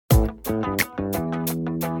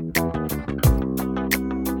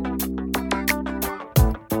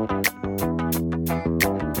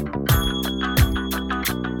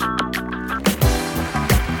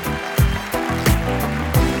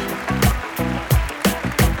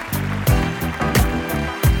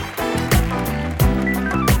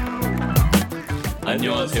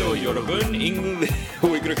안녕하세요 여러분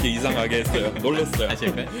왜 그렇게 이상하게 했어요? 놀랐어요.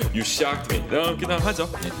 하실까요? You shocked me. 그냥 하죠.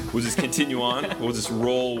 We'll just continue on. We'll just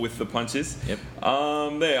roll with the punches. Yep.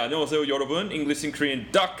 네, 안녕하세요 여러분.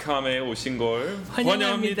 EnglishinKorean.com에 오신 걸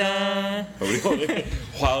환영합니다. 우리 오늘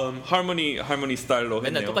할머니 스타일로 했네요.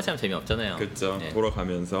 맨날 똑같이 하면 재미없잖아요. 그렇죠. 네.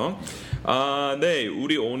 돌아가면서 네,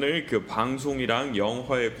 우리 오늘 그 방송이랑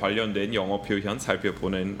영어에 관련된 영어 표현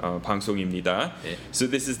살펴보는 방송입니다. 네. So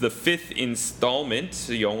this is the fifth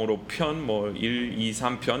installment. 영어로 편, 뭐 1, 2,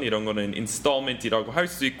 3편 이런 거는 installment이라고 할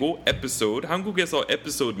수 있고 episode, 한국에서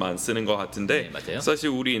episode만 쓰는 것 같은데 네, 맞아요. 사실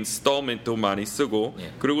우리 installment도 많이 쓰고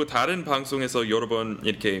네. 그리고 다른 방송에서 여러 번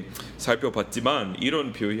이렇게 살펴봤지만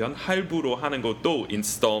이런 표현 할부로 하는 것도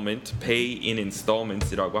installment, pay in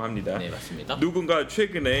installments이라고 합니다. 네, 맞습니다. 누군가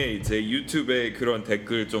최근에 제 유튜브에 그런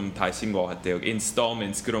댓글 좀 다신 것 같아요.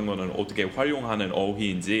 installments 그런 거는 어떻게 활용하는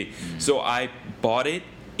어휘인지. So I bought it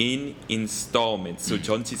in installments. So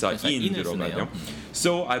전치사 in 들어가죠.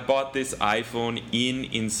 So I bought this iPhone in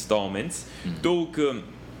installments. 또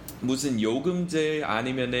그 무슨 요금제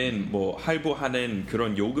아니면은 뭐 할부하는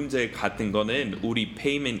그런 요금제 같은 거는 우리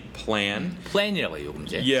payment plan. 플랜이라고 해요,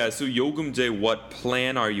 요금제. Yeah, so 요금제 what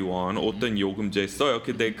plan are you on? 어떤 요금제 써요?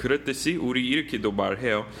 근데 그랬듯이 우리 이렇게도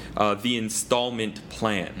말해요. The installment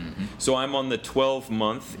plan. So I'm on the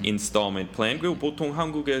 12-month installment plan. 그리고 보통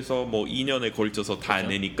한국에서 뭐 2년에 걸쳐서 다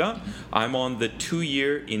내니까 I'm on the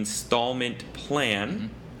 2-year installment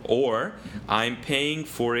plan or I'm paying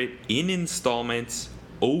for it in installments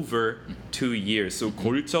over 2 years. So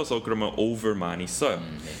걸쳐서 그러면 over 많이 써요.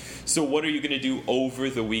 So what are you going to do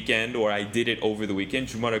over the weekend? Or I did it over the weekend.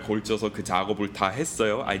 주말에 걸쳐서 그 작업을 다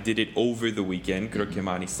했어요. I did it over the weekend. 그렇게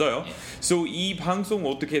많이 써요. So 이 방송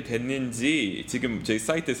어떻게 됐는지 지금 제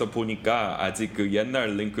사이트에서 보니까 아직 그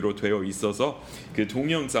옛날 링크로 되어 있어서 그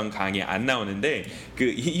동영상 강의 안 나오는데 그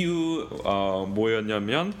이유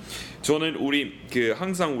뭐였냐면 저는 우리 그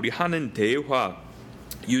항상 우리 하는 대화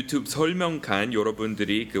유튜브 설명칸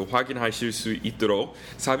여러분들이 그 확인하실 수 있도록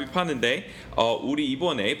삽입하는데 우리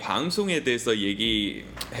이번에 방송에 대해서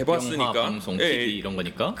얘기해봤으니까 영화, 방송, TV 이런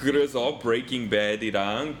거니까 그래서 Breaking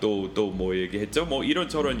Bad이랑 또 뭐 얘기했죠? 뭐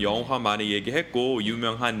이런저런 영화 많이 얘기했고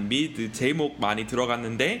유명한 미드 제목 많이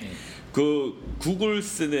들어갔는데 그 구글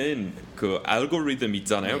쓰는 그 알고리즘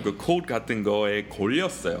있잖아요. 그 코드 같은 거에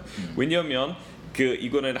걸렸어요. 왜냐면 그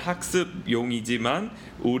이거는 학습용이지만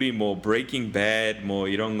우리 뭐 Breaking Bad 뭐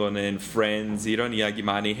이런 거는 Friends 이런 이야기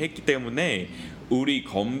많이 했기 때문에 우리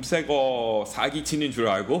검색어 사기 치는 줄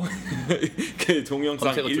알고 그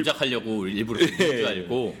동영상 검색어 조작하려고 일부러 쓰는 줄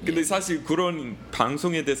알고 근데 사실 그런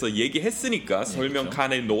방송에 대해서 얘기했으니까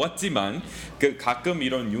설명칸에 놓았지만 그 가끔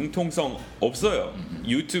이런 융통성 없어요.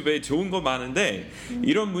 유튜브에 좋은 거 많은데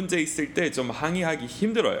이런 문제 있을 때 좀 항의하기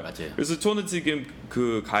힘들어요. 맞아요. 그래서 저는 지금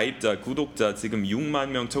그 가입자 구독자 지금 6만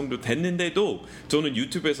명 정도 됐는데도 저는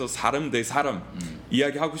유튜브에서 사람 대 사람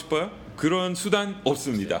이야기하고 싶어요. 그런 수단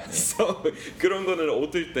없습니다. So, 그런 거는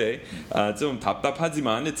얻을 때 좀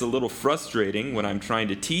답답하지만 it's a little frustrating when I'm trying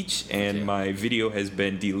to teach and my video has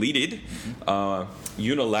been deleted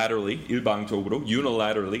unilaterally, 일방적으로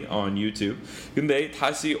unilaterally on YouTube. 근데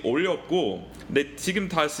다시 올렸고 근데 지금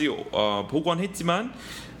다시 복원했지만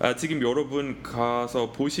지금 여러분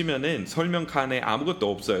가서 보시면은 설명칸에 아무것도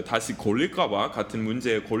없어요. 다시 걸릴까봐 같은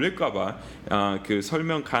문제에 걸릴까봐 그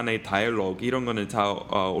설명칸에 다이얼로그 이런 거는 다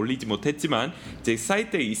올리지 못했지만 제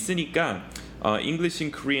사이트에 있으니까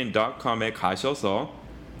EnglishinKorean.com에 가셔서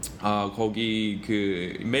거기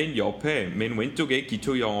그 맨 옆에 맨 왼쪽에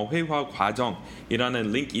기초영어 회화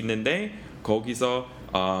과정이라는 링크 있는데 거기서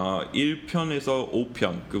 1편에서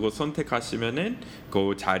 5편 그거 선택하시면은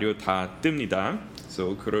그 자료 다 뜹니다.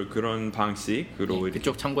 So 그런 방식으로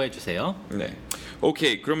그쪽 참고해 주세요. 네.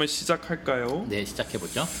 오케이, 그러면 시작할까요? 네, 시작해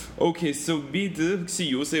보죠. Okay, so 미드 혹시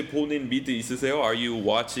요새 보는 미드 있으세요? Are you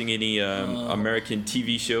watching any American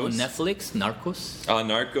TV shows? 넷플릭스, Narcos.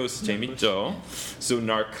 Narcos 재밌죠. So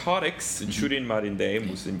narcotics 줄임말인데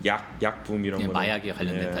무슨 약품 이런 거. 마약에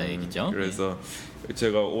관련된 얘기죠. 그래서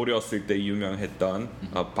제가 어렸을 때 유명했던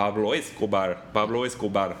파블로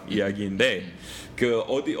에스코바르 이야기인데 그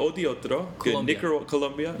어디였더라?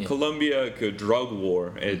 콜롬비아 그 drug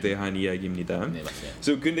war에 대한 이야기입니다. 네, 맞아요.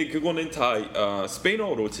 So 근데 그거는 다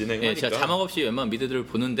스페인어로 진행하니까. 네, 제가 자막 없이 웬만한 미드들을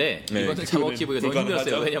보는데 이것은 자막 없이 보기가 너무 불가능하죠.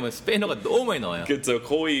 힘들었어요. 왜냐하면 스페인어가 너무 많이 나와요. 그렇죠.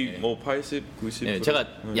 거의 뭐 80, 90%. 네, 제가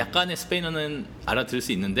약간의 스페인어는 알아들을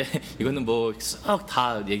수 있는데 이거는 뭐 싹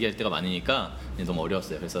다 얘기할 때가 많으니까 너무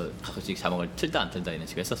어려웠어요. 그래서 가끔씩 자막을 틀다 안 틀다 이런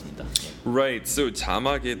식으로 했었습니다. Right. So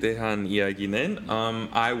자막에 대한 이야기는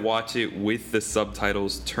I watch it with the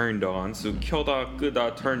subtitles turned on. So 켜다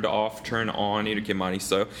끄다 turned off, turn on 이렇게 많이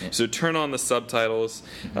써요. So turn on the subtitles.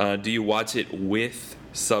 Do you watch it with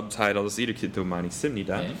subtitles 이렇게도 많이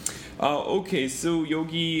씁니다. 네. Okay, so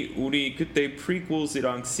여기 우리 그때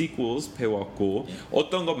prequels이랑 sequels 배웠고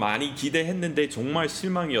어떤 거 많이 기대했는데 정말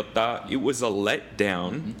실망이었다. It was a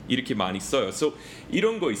letdown. 이렇게 많이 써요. So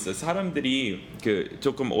이런 거 있어. 사람들이 그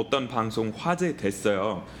조금 어떤 방송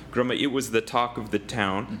화제됐어요. 그러면 it was the talk of the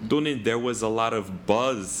town. 또는 there was a lot of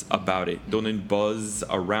buzz about it. 또는 buzz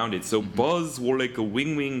around it. So buzz 원래 그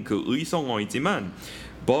윙윙 그 의성어이지만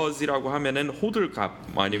buzz이라고 하면은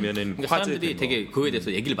호들갑 아니면은 그러니까 사람들이 화제된 되게 거. 그거에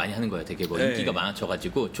대해서 얘기를 많이 하는 거예요. 되게 뭐 네. 인기가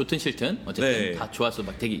많아져가지고 좋든 싫든 어쨌든 네. 다 좋아서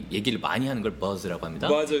막 되게 얘기를 많이 하는 걸 buzz라고 합니다.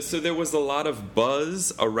 맞아요. So there was a lot of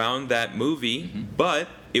buzz around that movie, but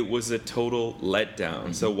it was a total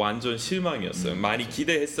letdown. So 완전 실망이었어요. 많이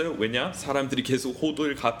기대했어요. 왜냐? 사람들이 계속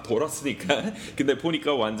호들갑 돌았으니까. 근데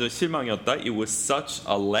보니까 완전 실망이었다. It was such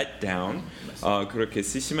a letdown. 그렇게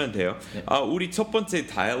쓰시면 돼요. 네. 우리 첫 번째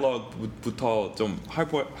다이얼로그부터 좀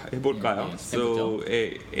해볼까요? 네, So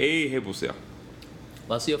A 해보세요.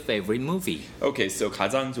 What's your favorite movie? Okay, so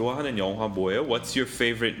가장 좋아하는 영화 뭐예요? What's your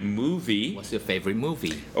favorite movie? What's your favorite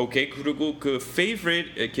movie? 오케이, 그리고 그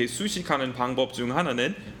favorite 이렇게 수식하는 방법 중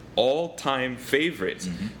하나는 all-time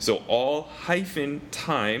favorite. So all hyphen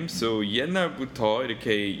time. So 옛날부터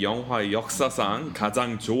이렇게 영화 역사상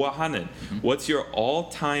가장 좋아하는. What's your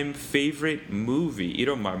all-time favorite movie?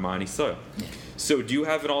 이런 말 많이 써요. So do you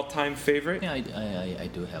have an all-time favorite? Yeah, I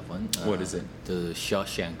do have one. What is it? The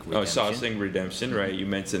Shawshank Redemption. Oh, Shawshank Redemption, right? You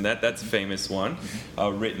mentioned that. That's a famous one,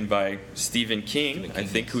 written by Stephen King, I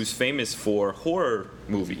think, who's famous for horror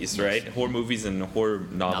movies, right? Horror movies and horror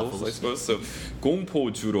novels, I suppose. So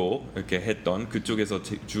공포 주로 이렇게 했던 그쪽에서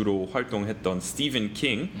주로 활동했던 Stephen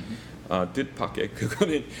King. 뜻밖의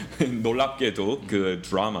그거는 놀랍게도 그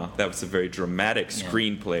드라마 that was a very dramatic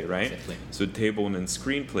screenplay, right? Exactly. So 대본은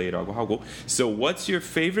screenplay라고 하고. So what's your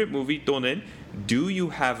favorite movie 또는 do you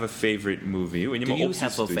have a favorite movie? 왜냐면 Do you 없을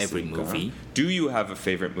have a 수도 favorite 있으니까. movie? Do you have a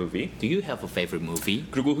favorite movie? Do you have a favorite movie?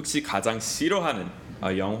 그리고 혹시 가장 싫어하는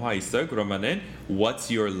영화 있어요? 그러면은 what's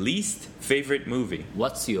your least favorite movie?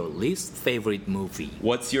 What's your least favorite movie?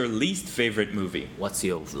 What's your least favorite movie? What's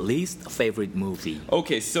your least favorite movie?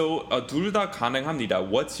 Okay, so 둘 다 가능합니다.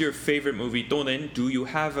 What's your favorite movie 또는 do you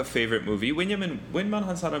have a favorite movie? 왜냐면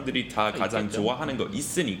웬만한 사람들이 다 가장 있겠죠. 좋아하는 거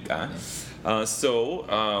있으니까. So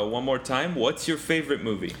one more time, what's your favorite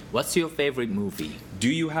movie? What's your favorite movie? Do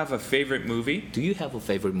you have a favorite movie? Do you have a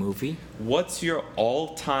favorite movie? What's your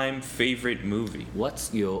all-time favorite movie?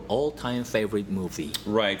 What's your all-time favorite movie?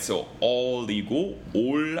 Right, so all이고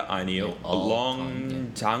all 아니에요. 네, all long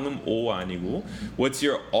time, 장음 o 아니고. What's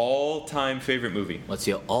your all-time favorite movie? What's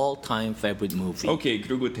your all-time favorite movie? 오케이,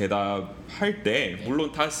 그리고 대답할 때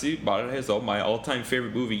물론 다시 말을 해서 my all-time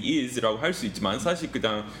favorite movie is라고 할 수 있지만 사실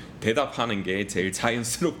그냥 대답하는 게 제일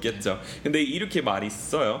자연스럽겠죠. 근데 이렇게 말이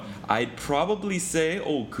써요. I'd probably say,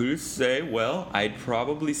 글쎄, well, I'd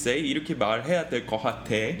probably say 이렇게 말해야 될 것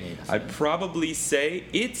같아. I'd probably say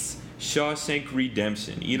it's Shawshank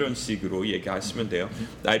Redemption. 이런 식으로 얘기하시면 돼요.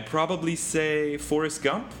 I'd probably say Forrest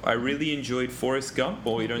Gump. I really enjoyed Forrest Gump.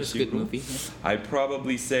 뭐 이런 It's a good 식으로. movie. I'd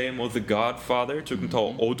probably say 뭐 The Godfather. 조금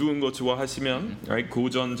더 어두운 거 좋아하시면, right?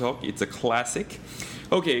 고전적. It's a classic.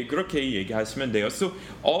 오케이, 그렇게 얘기하시면 돼요. So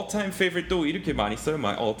all-time favorite 또 이렇게 많이 써요.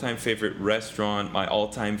 My all-time favorite restaurant, my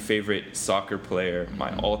all-time favorite soccer player,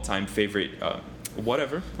 my all-time favorite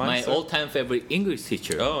whatever. My all-time favorite English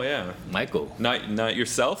teacher. Oh yeah. Michael. Not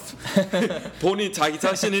yourself. 본인 자기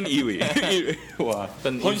자신은 2위. 와,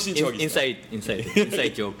 헌신적이다.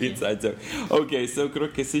 inside joke. Inside joke. Okay, so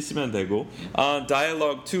그렇게 쓰시면 되고.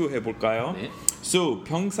 Dialogue 2 해볼까요? 네. So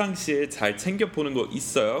평상시에 잘 챙겨 보는 거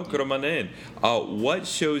있어요? 그러면은 what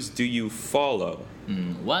shows do you follow?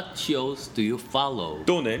 What shows do you follow?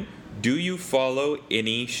 또는 do you follow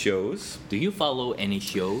any shows? Do you follow any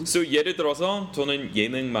shows? So 예를 들어서 저는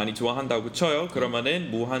예능 많이 좋아한다고 쳐요. 그러면은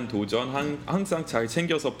무한 도전 항상 잘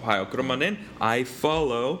챙겨서 봐요. 그러면은 I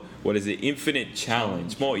follow what is it? Infinite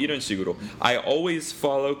Challenge. 뭐 이런 식으로. I always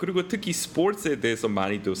follow. 그리고 특히 스포츠에 대해서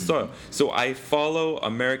많이도 써요. So I follow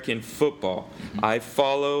American football. I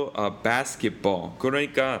follow basketball.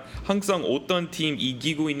 그러니까 항상 어떤 팀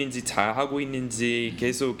이기고 있는지 잘하고 있는지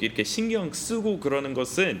계속 이렇게 신경 쓰고 그러는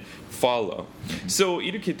것은 follow. So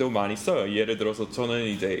이렇게도 많이 써요. 예를 들어서 저는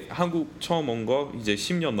이제 한국 처음 온 거 이제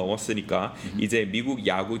 10년 넘었으니까 이제 미국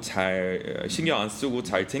야구 잘 신경 안 쓰고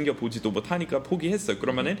잘 챙겨 보지도 못하니까 포기했어요.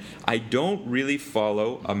 그러면은 I don't really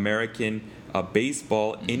follow American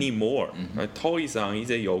baseball anymore. 더 이상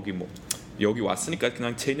이제 여기 왔으니까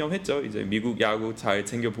그냥 체념했죠. 이제 미국 야구 잘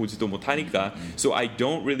챙겨 보지도 못하니까. So I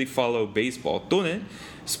don't really follow baseball. 또는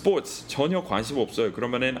스포츠 전혀 관심 없어요.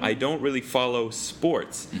 그러면은 I don't really follow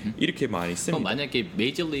sports 이렇게 많이 그럼 씁니다. 만약에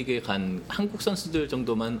메이저리그에 간 한국 선수들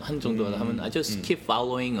정도만 한 정도다 하면 I just keep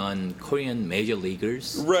following on Korean major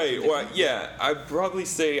leaguers. Right. Well, yeah. I'd probably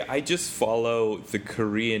say I just follow the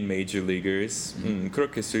Korean major leaguers.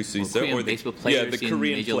 그렇게 쓸 수 있어요. Korean baseball players the in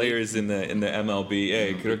Korean Major players in the MLB.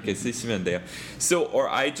 예, 그렇게 쓰시면 돼요. So, or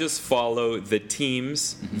I just follow the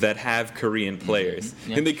teams that have Korean players.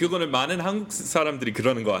 근데 그거는 많은 한국 사람들이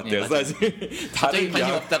그러는 것 같아요. 사실 갑자기 다른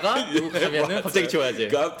관심 없다가 미국 가면은 갑자기 좋아져.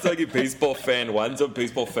 갑자기 베이스볼 팬, 완전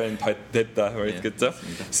베이스볼 팬 됐다. Right? 그렇죠?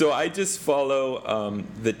 So I just follow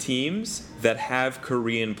the teams that have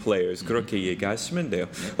Korean players. 그렇게 얘기하시면 돼요.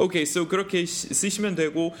 Okay, so 그렇게 쓰시면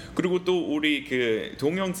되고 그리고 또 우리 그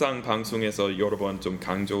동영상 방송에서 여러 번 좀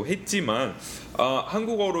강조했지만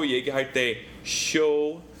한국어로 얘기할 때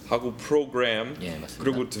show 하고 프로그램 예, 맞습니다.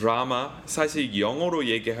 그리고 드라마 사실 영어로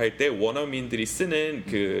얘기할 때 원어민들이 쓰는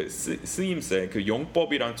그 쓰임새 그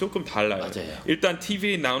용법이랑 조금 달라요. 맞아요. 일단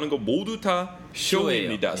TV에 나오는 거 모두 다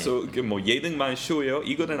쇼입니다. 예. So 뭐 예능만 쇼예요?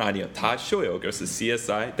 이거는 아니에요. 다 쇼예요. 그래서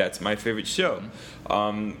CSI, that's my favorite show.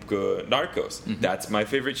 그 Narcos, that's my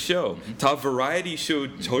favorite show. 다 variety show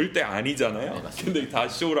절대 아니잖아요. 근데 다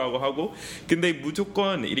쇼라고 하고, 근데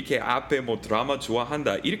무조건 이렇게 앞에 뭐 드라마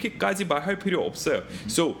좋아한다 이렇게까지 말할 필요 없어요.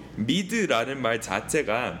 So 미드라는 말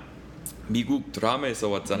자체가 미국 드라마에서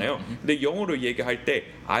왔잖아요. 근데 영어로 얘기할 때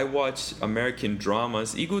I watch American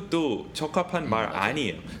dramas 이것도 적합한 말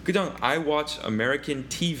아니에요. 그냥 I watch American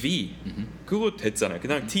TV 그거 됐잖아요.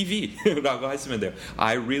 그냥 TV라고 하시면 돼요.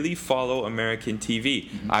 I really follow American TV.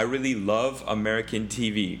 I really love American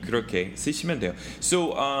TV. 그렇게 쓰시면 돼요.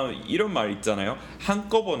 So 이런 말 있잖아요.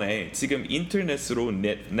 한꺼번에 지금 인터넷으로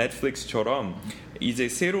넷플릭스처럼 이제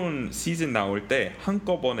새로운 시즌 나올 때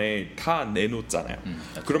한꺼번에 다 내놓잖아요.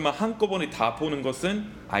 그러면 한꺼번에 다 보는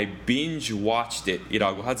것은 I binge watched it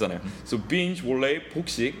이라고 하잖아요. So binge 원래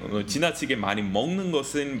복식 지나치게 많이 먹는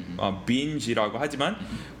것은 binge라고 하지만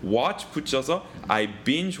watch 붙여서 I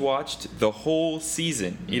binge watched the whole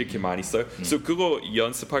season 이렇게 많이 써요. So 그거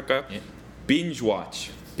연습할까요? binge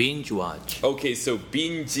watch. binge watch. Okay, so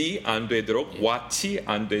binge 안 되도록 watch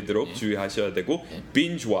안 되도록 주의하셔야 되고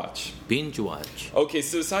binge watch. binge watch. Okay,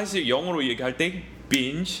 so 사실 영어로 얘기할 때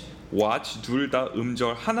binge, watch 둘 다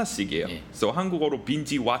음절 하나씩이에요. So 한국어로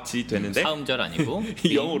binge watch 되는데 사음절 아니고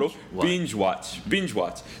영어로 binge watch. binge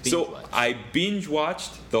watch. So I binge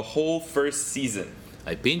watched the whole first season.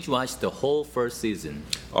 I binge watched the whole first season.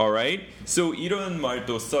 Alright? So 이런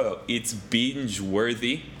말도 써요. It's binge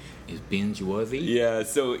worthy. Is binge worthy? Yeah,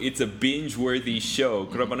 so it's a binge-worthy show.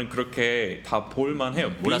 그러면은 그렇게 다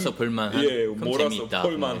볼만해요. 몰아서 볼만한. 예, 그럼 몰아서 재미있다.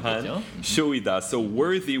 볼만한 그렇죠? 쇼이다. So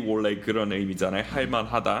worthy 원래 그런 의미잖아요.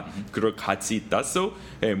 할만하다. 그럴 가치 있다. So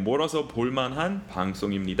예, 몰아서 볼만한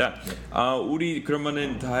방송입니다. 우리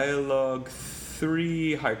그러면은 dialogue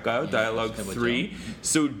 3 할까요? Dialogue 3.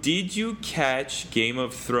 So did you catch Game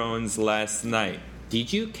of Thrones last night?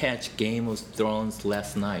 Did you catch Game of Thrones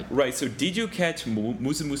last night? Right. So did you catch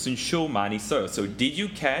무슨 쇼 많이 써요. So did you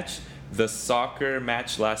catch the soccer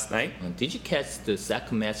match last night? Did you catch the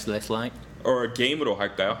soccer match last night? Or 게임으로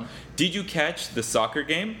할까요? Did you catch the soccer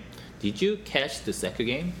game? Did you catch the soccer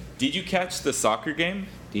game? Did you catch the soccer game?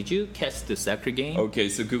 Did you catch the soccer game? Okay,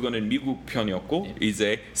 so 그거는 미국 편이었고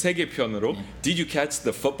이제 세계 편으로 Did you catch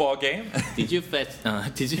the football game? Did you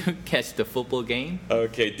catch the football game?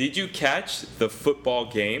 Okay, did you catch the football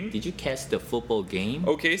game? Did you catch the football game?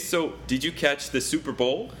 Okay, so did you catch the Super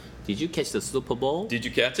Bowl? Did you catch the Super Bowl? Did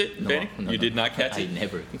you catch it, Benny? No, You did not catch I it?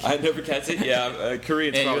 never. I never catch it? Yeah,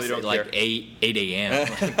 Koreans And probably it don't was care. like 8 a.m.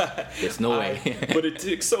 There's no way. But it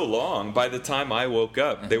took so long. By the time I woke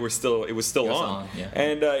up, it was still It was on. on, yeah.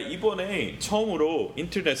 And 이번에 처음으로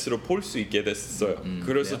인터넷으로 볼 수 있게 됐어요.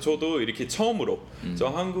 그래서 저도 이렇게 처음으로 저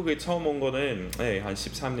한국에 처음 온 거는 한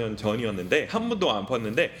 13년 전이었는데 한 번도 안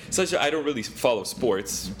봤는데 사실 I don't really follow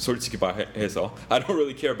sports. 솔직히 말해서 I don't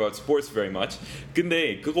really care about sports very much.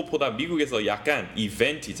 근데 그것보다 미국에서 약간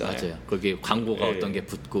이벤트잖아요. 맞아요. 거기 광고가 어떤 게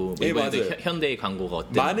붙고 뭐 이번에도 맞아요. 현대의 광고가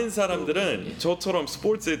어떤 많은 사람들은 저처럼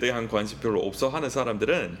스포츠에 대한 관심 별로 없어 하는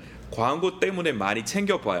사람들은 광고 때문에 많이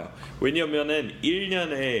챙겨봐요. 왜냐면은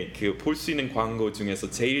 1년에 그 볼 수 있는 광고 중에서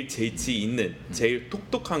제일 재치 있는, 제일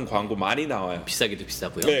똑똑한 광고 많이 나와요. 비싸기도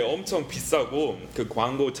비싸고요. 네, 엄청 비싸고 그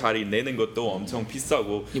광고 자리 내는 것도 엄청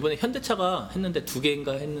비싸고. 이번에 현대차가 했는데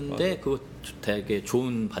 2개인가 했는데 그거 되게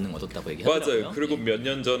좋은 반응 얻었다고 얘기하더라고요. 맞아요. 그리고 몇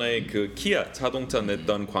년 전에 그 키아 자동차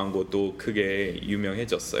냈던 광고도 크게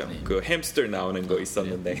유명해졌어요. 그 햄스터 나오는 거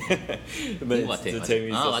있었는데. 본 것 같아요.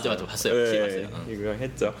 재밌었어요. 맞아 봤어요. 네, 이거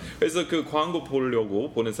했죠. 그래서 그 광고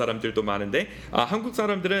보려고 보는 사람들도 많은데 한국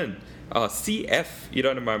사람들은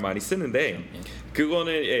CF이라는 말 많이 쓰는데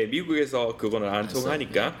그거는 예, 미국에서 그거는 안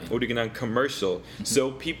통하니까 우리 그냥 commercial.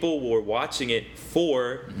 So people were watching it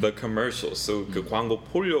for the commercials. So 그 광고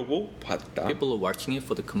보려고 봤다. People are watching it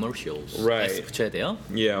for the commercials. Right. S 붙여야 돼요.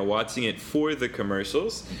 Yeah, watching it for the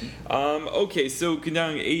commercials. Okay, so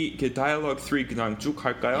그냥 그 dialogue 3 그냥 쭉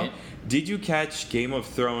할까요? 네. Did you catch Game of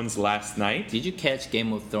Thrones last night? Did you catch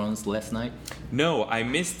Game of Thrones last night? No, I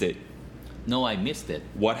missed it. No, I missed it.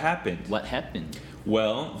 What happened? What happened?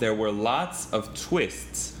 Well, there were lots of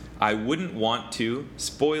twists. I wouldn't want to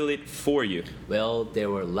spoil it for you. Well, there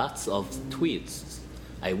were lots of twists.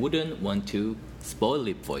 I wouldn't want to spoil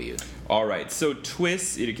it for you. Alright, so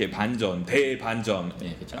twist 이렇게 반전, 대반전,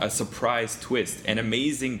 네, 그쵸? a surprise twist, an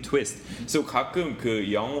amazing twist. So 가끔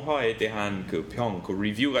그 영화에 대한 그 평, 그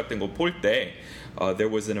리뷰 같은 거 볼 때 there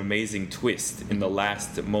was an amazing twist in the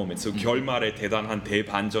last moment. So 결말에 대단한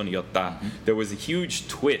대반전이었다. There was a huge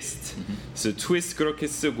twist. So twist 그렇게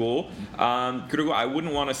쓰고 그리고 I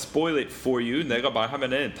wouldn't want to spoil it for you. 내가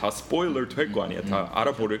말하면은 다 스포일러 될 거 아니야. 다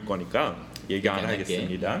알아버릴 거니까. 얘기 안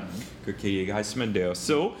하겠습니다. 그렇게 얘기하시면 돼요.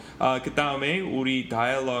 So 그 다음에 우리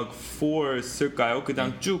dialogue 4 쓸까요?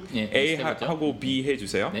 그다음 쭉 A 하고 B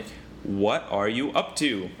해주세요. 네. What are you up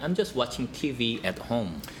to? I'm just watching TV at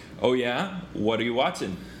home. Oh yeah? What are you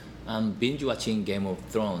watching? I'm binge watching Game of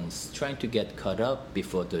Thrones, trying to get caught up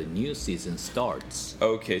before the new season starts.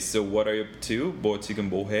 Okay, so what are you up to? 뭐 지금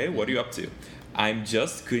뭐 해? What are you up to? I'm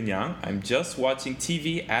just watching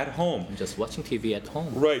TV at home. I'm just watching TV at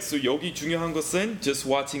home. Right, so 여기 중요한 것은 just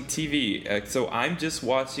watching TV. So I'm just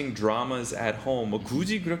watching dramas at home. 뭐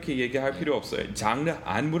굳이 그렇게 얘기할 필요 없어요. 장르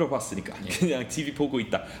안 물어봤으니까 그냥 TV 보고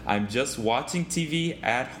있다. I'm just watching TV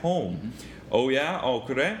at home. Oh yeah?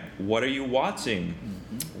 그래? What are you watching?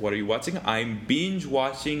 What are you watching? I'm binge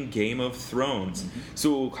watching Game of Thrones.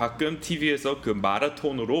 So 가끔 TV에서 그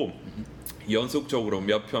마라톤으로 연속적으로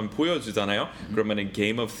몇 편 보여주잖아요. 그러면은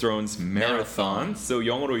Game of Thrones marathon. So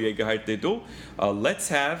영어로 얘기할 때도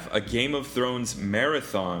let's have a Game of Thrones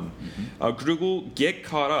marathon. 그리고 get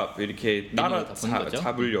caught up 이렇게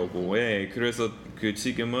잡으려고. 예, 그래서 그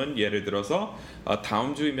지금은 예를 들어서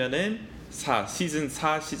다음 주이면은 시즌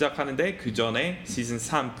 4 시작하는데 그 전에 시즌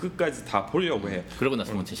 3 끝까지 다 보려고 해요. 그러고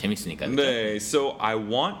나서 보면 재밌으니까요. 네, so I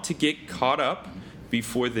want to get caught up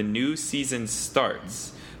before the new season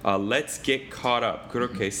starts. Let's get caught up.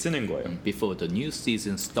 그렇게 쓰는 거예요. Before the new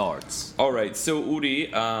season starts. Alright, so 우리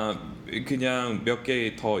그냥 몇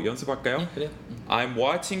개 더 연습할까요? 네, 그래요. I'm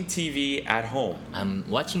watching TV at home. I'm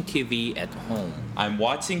watching TV at home. I'm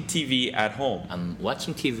watching TV at home. I'm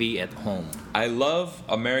watching TV at home. I love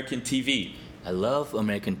American TV. I love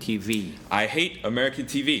American TV. I hate American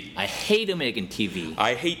TV. I hate American TV.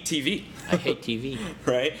 I hate TV. I hate TV.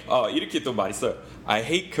 Right? 이렇게 또 많이 써요. I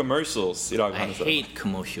hate commercials. 이라고 I 하면서. hate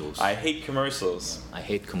commercials. I hate commercials. I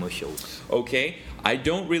hate commercials. Okay. I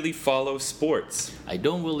don't really follow sports. I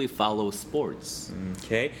don't really follow sports.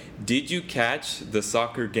 Okay. Did you catch the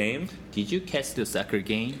soccer game? Did you catch the soccer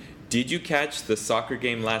game? Did you catch the soccer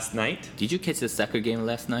game last night? Did you catch the soccer game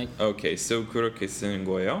last night? Okay, so 그렇게 쓰는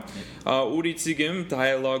거예요. 우리 지금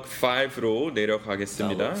dialogue 5로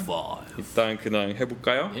내려가겠습니다. 일단 그냥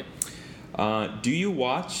해볼까요? Yep. Do you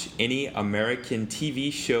watch any American TV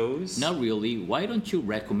shows? Not really. Why don't you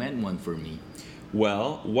recommend one for me?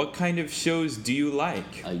 Well, what kind of shows do you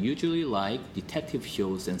like? I usually like detective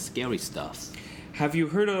shows and scary stuff. Have you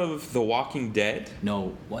heard of The Walking Dead?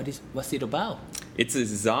 No, what's it about? It's a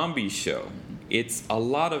zombie show. It's a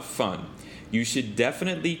lot of fun. You should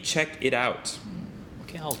definitely check it out.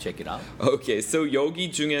 Okay, I'll check it out. Okay, so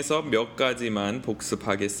여기 중에서 몇 가지만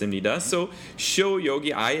복습하겠습니다. So, show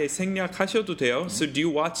여기 아예 생략하셔도 돼요. So, do you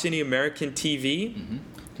watch any American TV?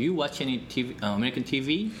 Do you watch any American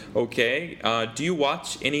TV? Okay. Do you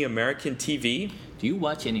watch any American TV? Do you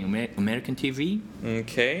watch any American TV?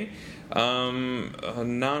 Okay.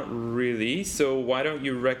 Not really. So why don't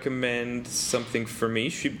you recommend something for me?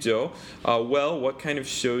 쉽죠. Well, what kind of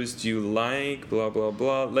shows do you like? Blah blah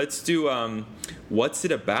blah. Let's do what's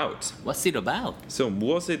it about? What's it about? So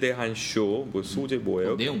무엇에 대한 쇼? 뭐 소재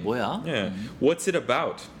뭐예요? 내용 뭐야? Yeah. What's it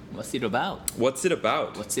about? What's it about? What's it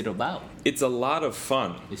about? What's it about? It's a lot of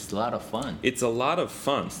fun. It's a lot of fun. It's a lot of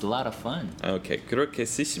fun. It's a lot of fun. Okay, 그렇게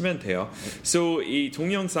쓰시면 돼요. So 이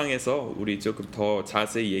동영상에서 우리 조금 더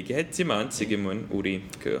자세히 얘기했지만 지금은 우리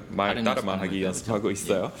그 말 따라 말하기 연습하고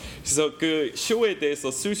있어요. 그래서 그 쇼에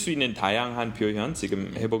대해서 쓸 수 있는 다양한 표현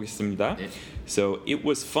지금 해보겠습니다. So it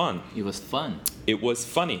was fun. It was fun. It was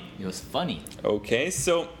funny. It was funny. Okay,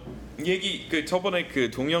 so 얘기 그 저번에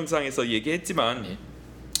그 동영상에서 얘기했지만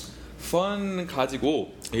fun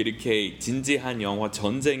가지고 이렇게 진지한 영화,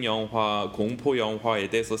 전쟁 영화, 공포 영화에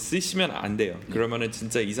대해서 쓰시면 안 돼요. 그러면은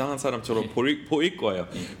진짜 이상한 사람처럼 보일 거예요.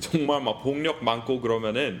 정말 막 폭력 많고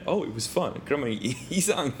그러면은 it was fun. 그러면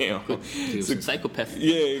이상해요. 사이코패스.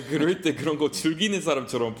 예, 그럴 때 그런 거 즐기는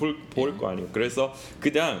사람처럼 보일 거 아니에요. 그래서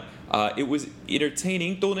그냥 it was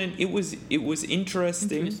entertaining 또는 it was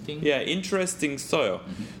interesting. Yeah, interesting 써요.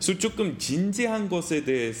 그래서 조금 진지한 것에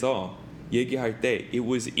대해서 얘기할 때 it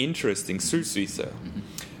was interesting 쓸 수 있어요.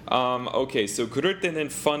 Okay, so 그럴 때는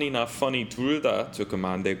funny나 funny 둘 다 조금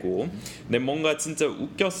안 되고, 근데 뭔가 진짜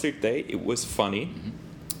웃겼을 때 it was funny.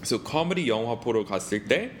 So 코미디 영화 보러 갔을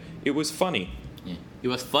때 it was funny. Yeah. It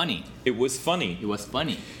was funny. It was funny. It was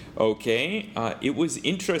funny. Okay, it was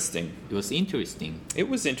interesting. It was interesting. It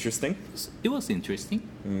was interesting. It was interesting.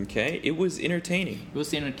 Okay, it was entertaining. It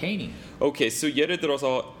was entertaining. Okay, so 예를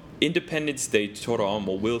들어서 Independence Day처럼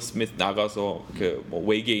뭐 윌 스미스 나가서 그 뭐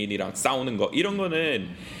외계인이랑 싸우는 거 이런 거는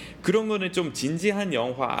그런 거는 좀 진지한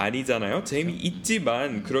영화 아니잖아요.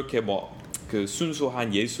 재미있지만 그렇게 뭐 그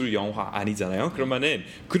순수한 예술 영화 아니잖아요. 그러면은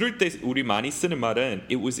그럴 때 우리 많이 쓰는 말은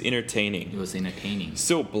it was entertaining. It was entertaining.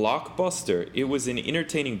 So blockbuster, it was an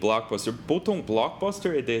entertaining blockbuster. 보통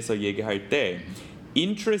blockbuster에 대해서 얘기할 때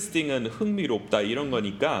interesting은 흥미롭다 이런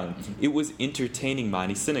거니까 it was entertaining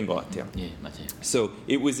많이 쓰는 것 같아요. 예, 맞아요. So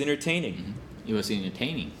it was entertaining. It was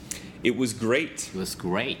entertaining. It was great. It was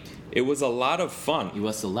great. It was a lot of fun. It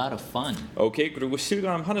was a lot of fun. Okay, 그리고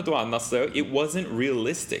실감 하나도 안 났어요. It wasn't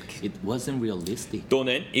realistic. It wasn't realistic.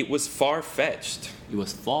 또는 it was far-fetched. It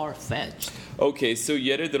was far-fetched. Okay, so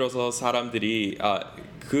예를 들어서 사람들이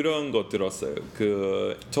그런 거 들었어요.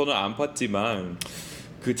 그 저는 안 봤지만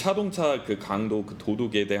그 자동차 그 강도 그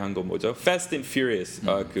도둑에 대한 거 뭐죠? Fast and Furious.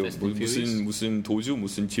 그 무슨 도주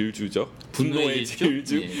무슨 질주죠? 분노의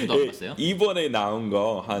질주. 예, 이번에 나온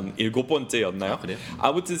거 한 7번째였나요? 그래요?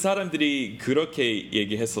 아무튼 사람들이 그렇게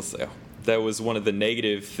얘기했었어요. That was one of the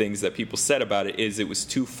negative things that people said about it is it was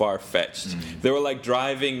too far-fetched. They were like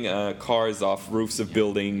driving cars off roofs of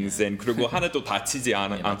buildings and 그리고 하나도 다치지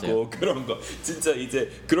않고 그런 거 진짜 이제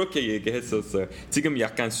그렇게 얘기했었어요. 지금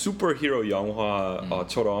약간 슈퍼히로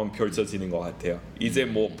영화처럼 펼쳐지는 것 같아요. 이제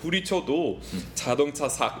뭐 부딪혀도 자동차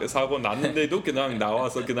사고 났는데도 그냥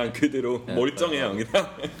나와서 그냥 그대로 멀쩡해요. 그냥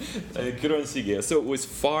그런 식이에요. So it was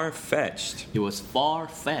far-fetched. It was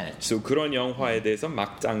far-fetched. So 그런 영화에 대해서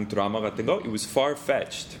막장 드라마 같은 거, it was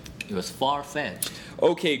far-fetched. It was far-fetched.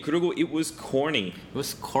 Okay, 그리고 it was corny. It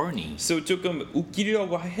was corny. So 조금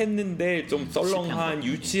웃기려고 했는데 좀 썰렁한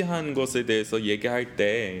유치한 것에 대해서 얘기할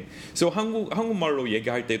때, so 한국말로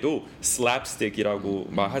얘기할 때도 slapstick이라고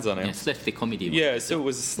말하잖아요. Yeah, slapstick comedy. Yeah, so it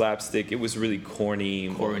was slapstick. It was really corny.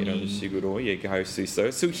 뭐 이런 식으로 얘기할 수 있어요.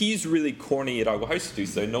 So he's really corny라고 할 수도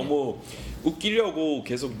있어요. 너무 웃기려고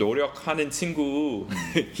계속 노력하는 친구,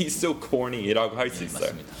 he's so corny라고 할 수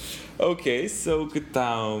있어요. 맞습니다. Okay, so 그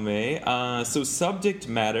다음에 so subject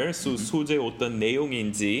matter, so 소재 어떤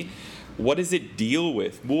내용인지, what does it deal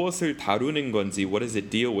with? 무엇을 다루는 건지, what does it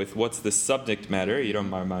deal with? What's the subject matter? 이런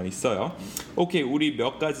말 많이 써요. Okay, 우리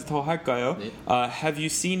몇 가지 더 할까요? 네. Have you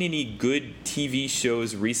seen any good TV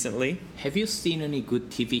shows recently? Have you seen any good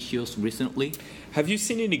TV shows recently? Have you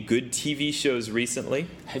seen any good TV shows recently?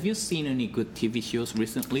 Have you seen any good TV shows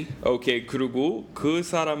recently? Okay, 그리고 그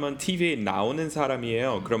사람은 TV에 나오는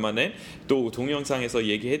사람이에요. 그러면은 또 동영상에서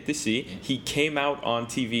얘기했듯이 he came out on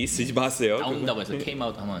TV 쓰지 마세요. 나온다고 해서 came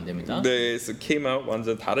out 하면 안 됩니다. 네, so came out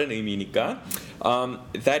완전 다른 의미니까.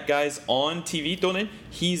 That guy's on TV 또는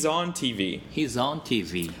he's on TV. He's on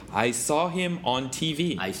TV. I saw him on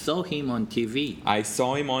TV. I saw him on TV. I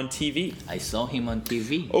saw him on TV. I saw him on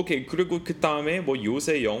TV. 오케이, 그리고 그 다음에 뭐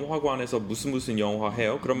요새 영화관에서 무슨 영화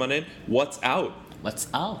해요? 그러면은 what's out? What's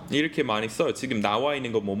out? 이렇게 많이 써요. 지금 나와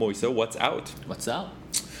있는 거 뭐뭐 있어요? What's out? What's out?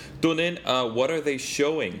 또는 what are they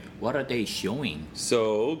showing? What are they showing?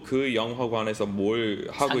 So 그 영화관에서 뭘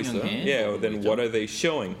하고 있어요? 상영해? Yeah, then what are they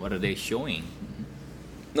showing? What are they showing?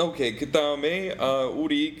 오케이, 그 다음에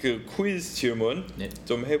우리 그 퀴즈 질문 네.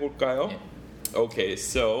 좀 해볼까요? 네. Okay,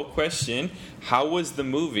 so question, how was the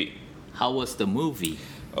movie? How was the movie?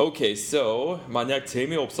 Okay, so 만약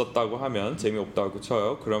재미없었다고 하면 재미없다고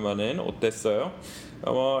쳐요. 그러면은 어땠어요?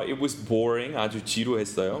 It was boring. 아주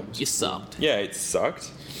지루했어요. It sucked. Yeah, it sucked.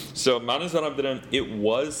 So 많은 사람들은 it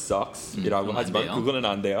was sucks이라고 하지만 돼요. 그거는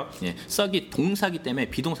안 돼요. 예, suck이 동사기 때문에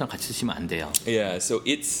비동사랑 같이 쓰시면 안 돼요. Yeah, so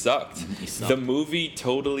it sucked. It sucked. The movie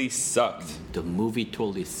totally sucked. The movie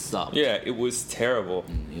totally sucked. Yeah, it was terrible.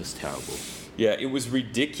 It was terrible. Yeah, it was It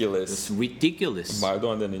ridiculous. was ridiculous.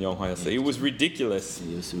 말도 안 되는 영화였어요. It was ridiculous.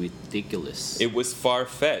 It was ridiculous. It was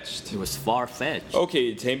far-fetched. It was far-fetched.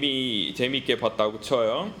 Okay, 재미있게 봤다고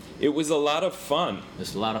쳐요. It was a lot of fun. It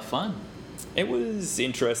was a lot of fun. It was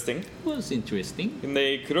interesting. It was interesting.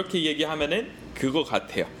 근데 그렇게 얘기하면은 그거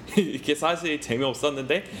같아요. 이게 사실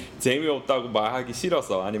재미없었는데 재미없다고 말하기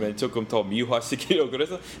싫어서 아니면 조금 더 미화시키려고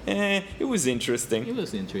그래서 it was interesting. It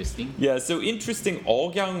was interesting. Yeah, so interesting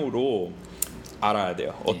억양으로 알아야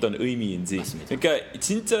돼요. 어떤 의미인지. 맞습니다. 그러니까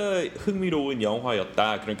진짜 흥미로운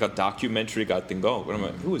영화였다. 그러니까 다큐멘터리 같은 거.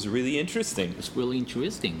 그러면 it was really interesting. It was really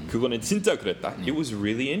interesting. 그거는 진짜 그랬다. It was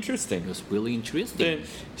really interesting. It was really interesting. 근데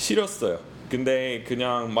싫었어요. 근데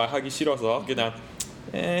그냥 말하기 싫어서 그냥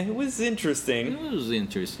it was interesting. It was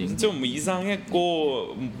interesting. 좀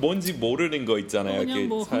이상했고 뭔지 모르는 거 있잖아요. 그냥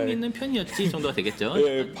뭐 잘 흥미있는 편이었지 정도가 되겠죠.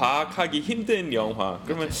 파악하기 힘든 영화.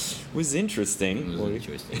 그러면 it was interesting. It was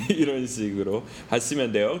interesting. 이런 식으로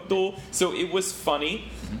하시면 돼요. 또 so it was funny.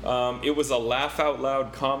 It was a laugh out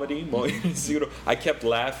loud comedy. 뭐 이런 식으로 I kept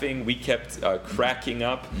laughing. We kept cracking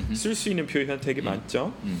up. 쓸 수 있는 표현 되게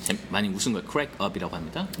많죠. 많이 웃은 걸 crack up이라고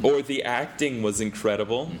합니다. Or the acting was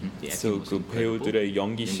incredible. So 그 배우들의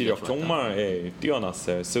연기 실력 정말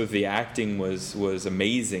뛰어났어요. So the acting was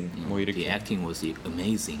amazing. 뭐 이렇게. The acting was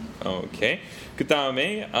amazing. Okay. 그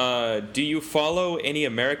다음에 do you follow any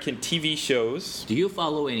American TV shows? Do you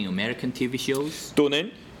follow any American TV shows?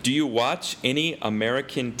 또는 do you watch any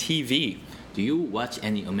American TV? Do you watch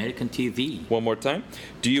any American TV? One more time.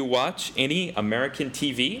 Do you watch any American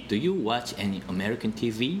TV? Do you watch any American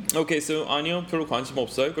TV? Okay, so 아니요, 별로 관심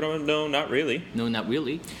없어요. 그러면 no, not really. No, not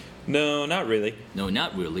really. No, not really. No,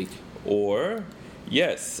 not really. Or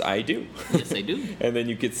yes, I do. Yes, I do. And then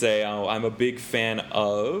you could say, oh, I'm a big fan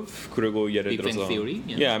of. 그리고 예를 Big Bang 들어서, Theory.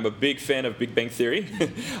 Yeah, I'm a big fan of Big Bang Theory.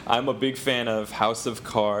 I'm a big fan of House of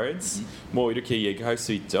Cards. 뭐 이렇게 얘기할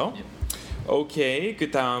수 있죠. Okay,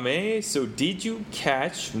 그 다음에 so did you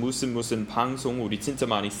catch 무슨 방송 우리 진짜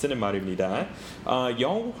많이 쓰는 말입니다.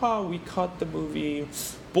 영화 we caught the movie.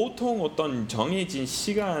 보통 어떤 정해진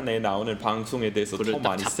시간에 나오는 방송에 대해서 더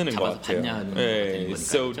많이 쓰는 것 같아요. 네,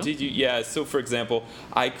 so did you? Yeah, so for example,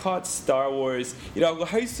 I caught Star Wars이라고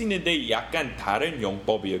할 수 있는데 약간 다른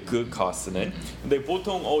용법이에요. 그 caugh는. 근데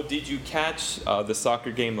보통 did you catch the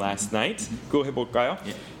soccer game last night? 그거 해볼까요?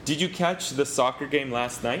 Did you catch the soccer game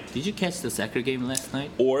last night? Did you catch the soccer game last night?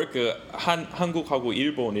 Or 그 한국하고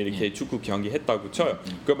일본 이렇게 축구 경기 했다고 쳐요.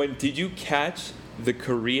 그러면 did you catch the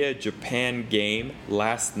Korea-Japan game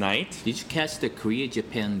last night? Did you catch the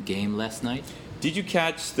Korea-Japan game last night? Did you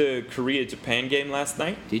catch the Korea-Japan game last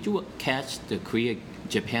night? Did you catch the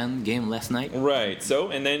Korea-Japan game last night? Right. So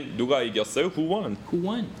and then 누가 이겼어요? Who won? Who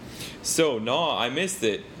won? So no, I missed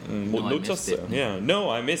it. 못 놓쳤어요. Yeah. No,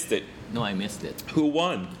 I missed it. No, I missed it. Who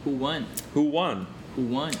won? Who won? Who won?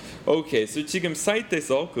 Who won? Okay, so 지금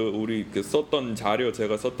사이트에서 우리 썼던 자료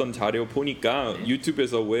제가 썼던 자료 보니까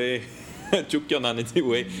유튜브에서 왜 쫓겨나는지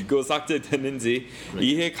왜 그거 삭제됐는지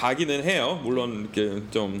이해 가기는 해요. 물론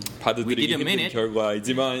좀 받아들이기 힘든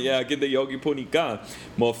결과이지만, 근데 여기 보니까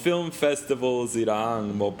뭐 film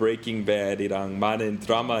festivals이랑 뭐 Breaking Bad이랑 많은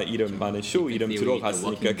드라마 이름, 많은 쇼 이름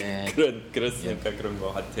들어갔으니까 그랬으니까 그런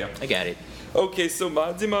것 같아요. I got it. Okay, so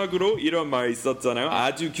마지막으로 이런 말 있었잖아요.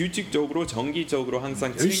 아주 규칙적으로 정기적으로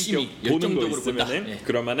항상 챙겨 보는 거 있으면은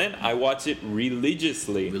그러면은 I watch it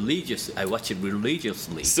religiously. I watch it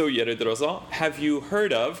religiously. So 예를 들어서 have you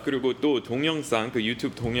heard of 그리고 또 동영상 그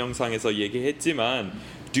유튜브 동영상에서 얘기했지만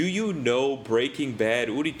Do you know Breaking Bad?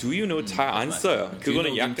 우리 Do you know 잘 안 써요.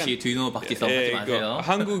 그거는 약간 Do you know 밖에서 하지 마세요.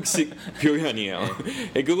 한국식 표현이에요.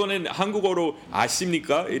 그거는 한국어로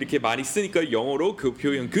아십니까? 이렇게 많이 쓰니까 영어로 그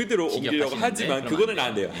표현 그대로 옮기려고 하지만 그거는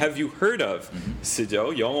안 돼요. Have you heard of?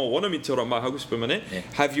 쓰죠. 영어 원어민처럼만 하고 싶으면은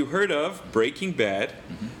Have you heard of Breaking Bad?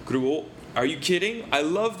 그리고 Are you kidding? I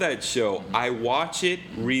love that show. I watch it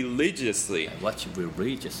religiously. I watch it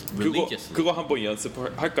religiously. 그거 한번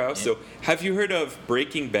연습할까요? So, have you heard of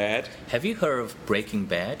Breaking Bad? Have you heard of Breaking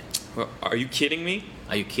Bad? Are you kidding me?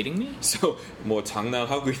 Are you kidding me? So, 뭐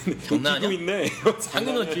장난하고 있네. 장난하냐? 웃기고 있네.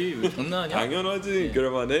 당연하지. 왜 장난하냐? 당연하지.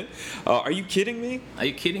 그러면은 Are you kidding me? Are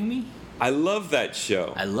you kidding me? I love that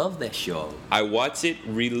show. I love that show. I watch it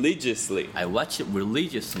religiously. I watch it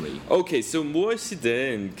religiously. Okay, so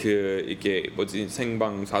무엇이든 이게 뭐지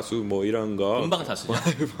생방사수 뭐 이런 거. 본방사수죠.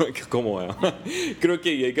 그거 뭐야?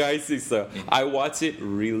 그렇게 얘기할 수 있어요. I watch it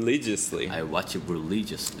religiously. I watch it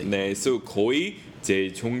religiously. 네, so 거의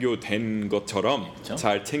제 종교된 것처럼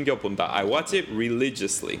잘 챙겨본다. I watch it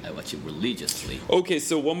religiously. I watch it religiously. Okay,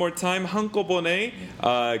 so one more time. 한꺼번에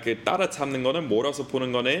그 따라잡는 거는 몰아서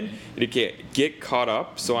보는 거는 이렇게 get caught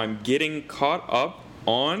up. So I'm getting caught up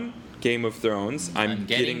on Game of Thrones. I'm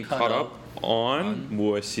getting caught up on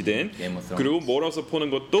무엇이든. Game of Thrones. 그리고 몰아서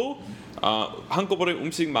보는 것도 한꺼번에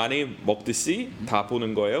음식 많이 먹듯이 다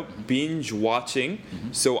보는 거예요. Binge watching.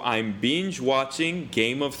 So I'm binge watching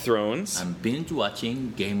Game of Thrones. I'm binge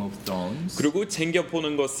watching Game of Thrones. 그리고 챙겨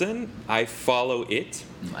보는 것은 I follow it.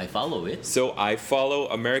 I follow it. So I follow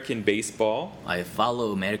American baseball. I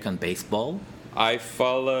follow American baseball. I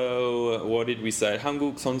follow what did we say?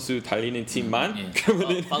 한국 선수 달리는 팀만.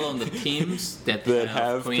 Yeah. Follow the teams that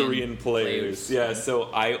have Korean players. Yeah, so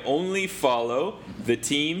I only follow the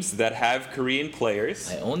teams that have Korean players.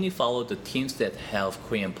 I only follow the teams that have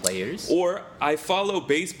Korean players. Or I follow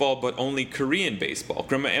baseball but only Korean baseball.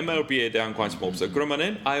 그러면 MLB에 대한 관심 없어요.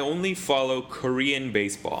 그러면은 I only follow Korean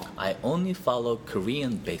baseball. I only follow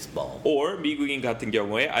Korean baseball. Or 미국인 같은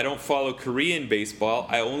경우에 I don't follow Korean baseball.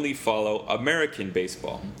 I only follow American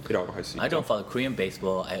baseball. 이라고 할 수 있죠. I don't follow Korean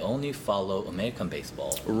baseball. I only follow American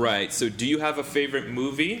baseball. Right. So do you have a favorite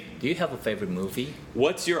movie? Do you have a favorite movie?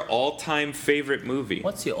 What's your all-time favorite movie?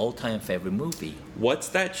 What's your all-time favorite movie? What's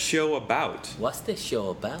that show about? What's the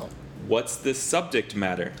show about? What's the subject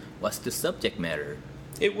matter? What's the subject matter?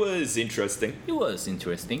 It was interesting. It was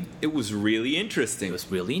interesting. It was really interesting. It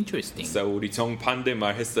was really interesting. So 우리 정반대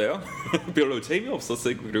말 했어요. 별로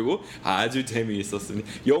재미없었어요. 그리고 아주 재미있었습니다.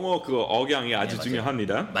 영어 그 억양이 아주 맞아요.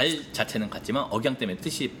 중요합니다. 말 자체는 같지만 억양 때문에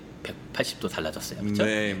뜻이 180도 달라졌어요. 그렇죠?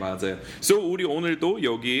 네, 맞아요. So 우리 오늘도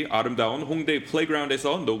여기 아름다운 홍대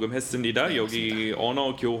플레이그라운드에서 녹음했습니다. 네, 여기 맞습니다.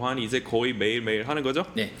 언어 교환 이제 거의 매일매일 하는 거죠?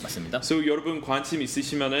 네, 맞습니다. So 여러분 관심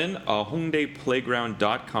있으시면은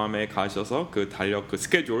홍대playground.com에 가셔서 그 달력 그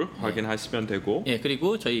스케줄 확인하시면 되고. 예,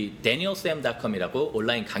 그리고 저희 danielsam.com이라고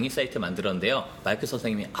온라인 강의 사이트 만들었는데요. 마이크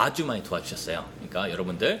선생님이 아주 많이 도와주셨어요. 그러니까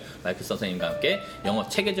여러분들 마이크 선생님과 함께 영어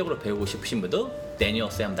체계적으로 배우고 싶으신 분들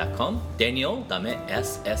danielsam.com, Daniel 다음에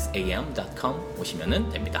ssam.com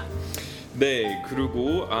오시면 됩니다. 네,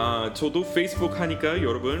 그리고 저도 페이스북 하니까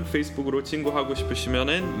여러분 페이스북으로 친구하고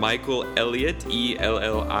싶으시면은 Michael Elliott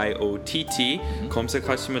ELLIOTT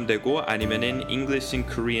검색하시면 되고 아니면은 English in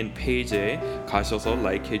Korean 페이지에 가셔서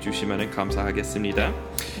like 해주시면 감사하겠습니다.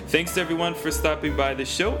 Thanks everyone for stopping by the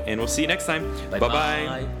show, and we'll see you next time. Bye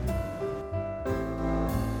bye.